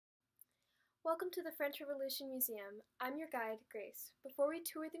Welcome to the French Revolution Museum. I'm your guide, Grace. Before we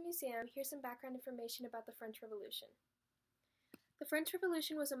tour the museum, here's some background information about the French Revolution. The French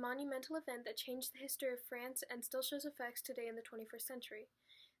Revolution was a monumental event that changed the history of France and still shows effects today in the 21st century.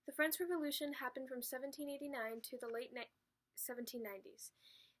 The French Revolution happened from 1789 to the late 1790s.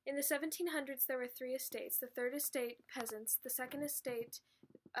 In the 1700s, there were three estates: the third estate, peasants; the second estate,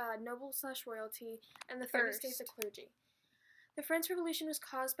 noble/royalty; and the third estate, the clergy. The French Revolution was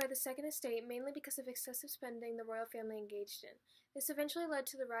caused by the Second Estate mainly because of excessive spending the royal family engaged in. This eventually led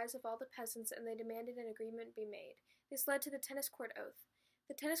to the rise of all the peasants, and they demanded an agreement be made. This led to the Tennis Court Oath.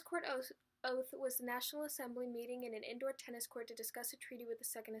 The Tennis Court Oath was the National Assembly meeting in an indoor tennis court to discuss a treaty with the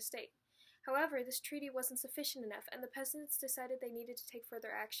Second Estate. However, this treaty wasn't sufficient enough, and the peasants decided they needed to take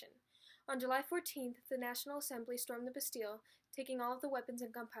further action. On July 14th, the National Assembly stormed the Bastille, taking all of the weapons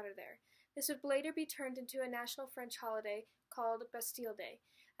and gunpowder there. This would later be turned into a national French holiday called Bastille Day.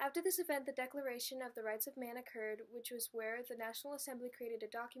 After this event, the Declaration of the Rights of Man occurred, which was where the National Assembly created a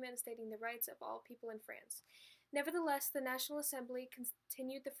document stating the rights of all people in France. Nevertheless, the National Assembly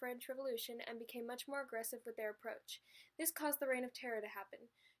continued the French Revolution and became much more aggressive with their approach. This caused the Reign of Terror to happen.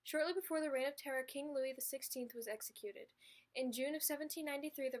 Shortly before the Reign of Terror, King Louis XVI was executed. In June of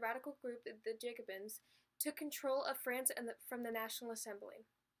 1793, the radical group, the Jacobins, took control of France from the National Assembly.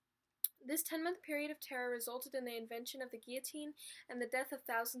 This 10-month period of terror resulted in the invention of the guillotine and the death of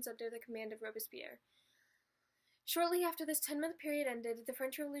thousands under the command of Robespierre. Shortly after this 10-month period ended, the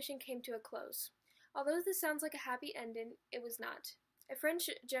French Revolution came to a close. Although this sounds like a happy ending, it was not. A French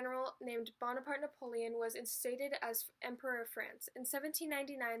general named Bonaparte Napoleon was instated as Emperor of France. In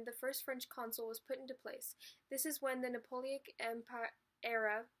 1799, the first French consul was put into place. This is when the Napoleonic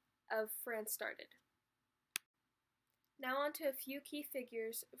era of France started. Now on to a few key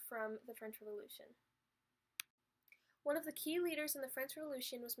figures from the French Revolution. One of the key leaders in the French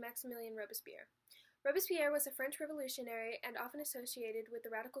Revolution was Maximilien Robespierre. Robespierre was a French revolutionary and often associated with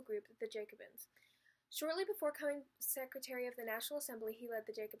the radical group, the Jacobins. Shortly before becoming Secretary of the National Assembly, he led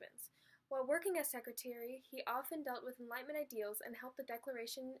the Jacobins. While working as secretary, he often dealt with Enlightenment ideals and helped the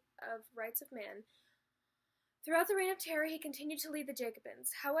Declaration of Rights of Man. Throughout the Reign of Terror, he continued to lead the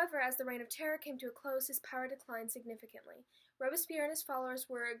Jacobins. However, as the Reign of Terror came to a close, his power declined significantly. Robespierre and his followers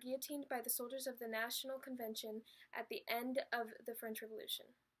were guillotined by the soldiers of the National Convention at the end of the French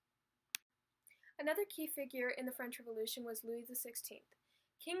Revolution. Another key figure in the French Revolution was Louis XVI.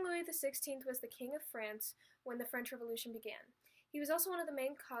 King Louis XVI was the King of France when the French Revolution began. He was also one of the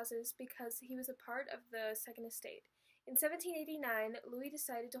main causes because he was a part of the Second Estate. In 1789, Louis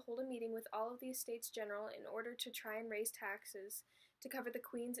decided to hold a meeting with all of the Estates General in order to try and raise taxes to cover the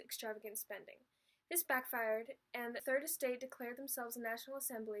Queen's extravagant spending. This backfired, and the Third Estate declared themselves a National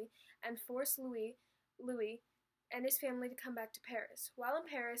Assembly and forced Louis and his family to come back to Paris. While in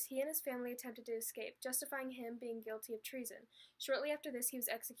Paris, he and his family attempted to escape, justifying him being guilty of treason. Shortly after this, he was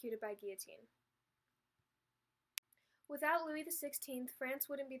executed by guillotine. Without Louis XVI, France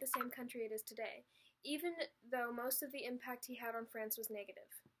wouldn't be the same country it is today, even though most of the impact he had on France was negative.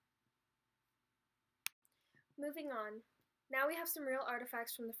 Moving on, now we have some real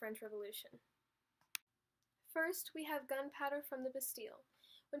artifacts from the French Revolution. First, we have gunpowder from the Bastille.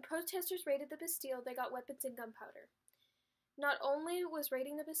 When protesters raided the Bastille, they got weapons and gunpowder. Not only was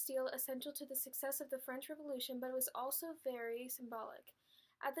raiding the Bastille essential to the success of the French Revolution, but it was also very symbolic.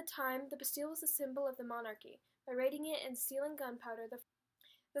 At the time, the Bastille was a symbol of the monarchy. By raiding it and stealing gunpowder,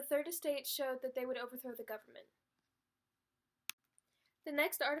 the Third Estate showed that they would overthrow the government. The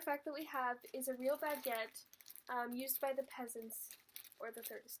next artifact that we have is a real baguette used by the peasants, or the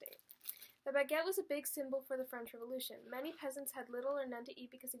Third Estate. The baguette was a big symbol for the French Revolution. Many peasants had little or none to eat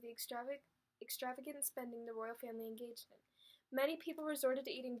because of the extravagant spending the royal family engaged in. Many people resorted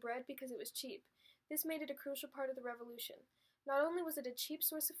to eating bread because it was cheap. This made it a crucial part of the revolution. Not only was it a cheap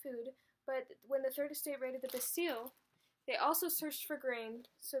source of food, but when the Third Estate raided the Bastille, they also searched for grain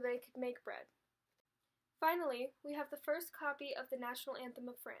so they could make bread. Finally, we have the first copy of the national anthem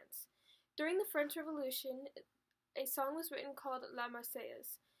of France. During the French Revolution, a song was written called La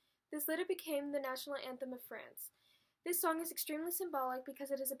Marseillaise. This later became the national anthem of France. This song is extremely symbolic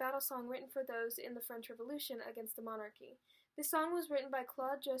because it is a battle song written for those in the French Revolution against the monarchy. This song was written by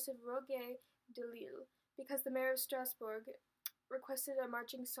Claude-Joseph Roguet de Lille because the mayor of Strasbourg requested a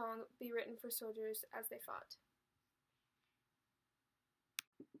marching song be written for soldiers as they fought.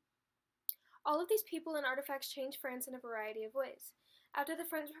 All of these people and artifacts changed France in a variety of ways. After the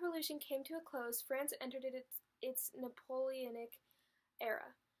French Revolution came to a close, France entered its Napoleonic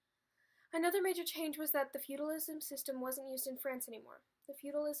era. Another major change was that the feudalism system wasn't used in France anymore. The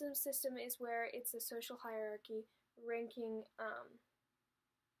feudalism system is where it's a social hierarchy ranking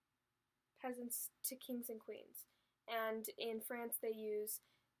peasants to kings and queens. And in France, they use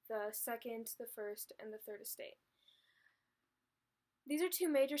the second, the first, and the third estate. These are two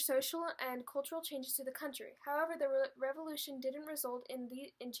major social and cultural changes to the country. However, the revolution didn't result in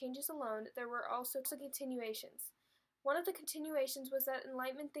changes alone. There were also continuations. One of the continuations was that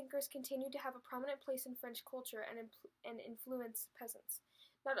Enlightenment thinkers continued to have a prominent place in French culture and influence peasants.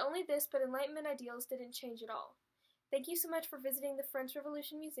 Not only this, but Enlightenment ideals didn't change at all. Thank you so much for visiting the French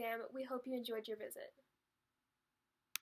Revolution Museum. We hope you enjoyed your visit.